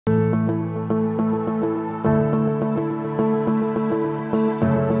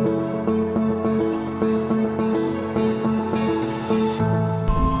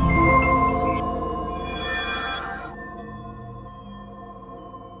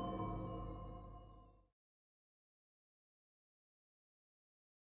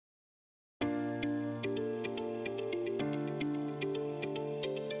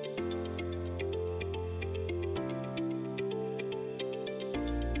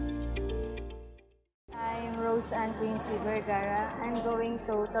Rhose and Quincy Vergara. I'm going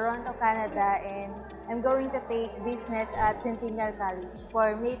to Toronto, Canada, and I'm going to take business at Centennial College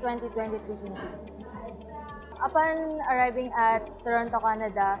for May 2023. Upon arriving at Toronto,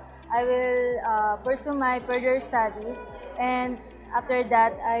 Canada, I will pursue my further studies, and after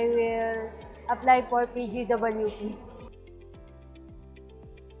that, I will apply for FGWP.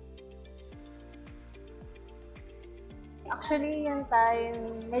 Actually, yung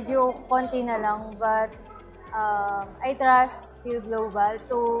time, medyo konti na lang, but I trust Fil-Global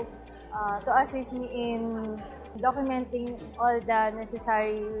to assist me in documenting all the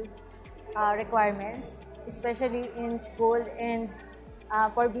necessary requirements, especially in school and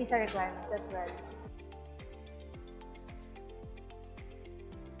for visa requirements as well.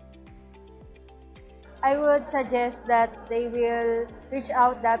 I would suggest that they will reach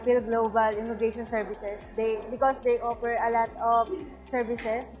out the Fil-Global Immigration Services because they offer a lot of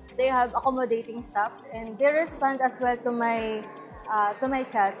services. They have accommodating staffs and they respond as well to my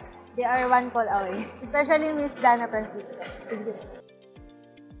chats. They are one call away, especially Miss Dana Francisco. Thank you.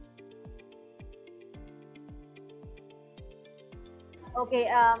 Okay,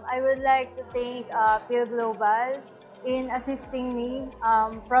 I would like to thank Fil-Global in assisting me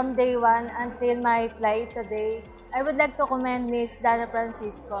from day one until my flight today. I would like to commend Miss Dana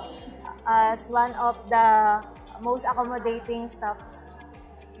Francisco as one of the most accommodating staffs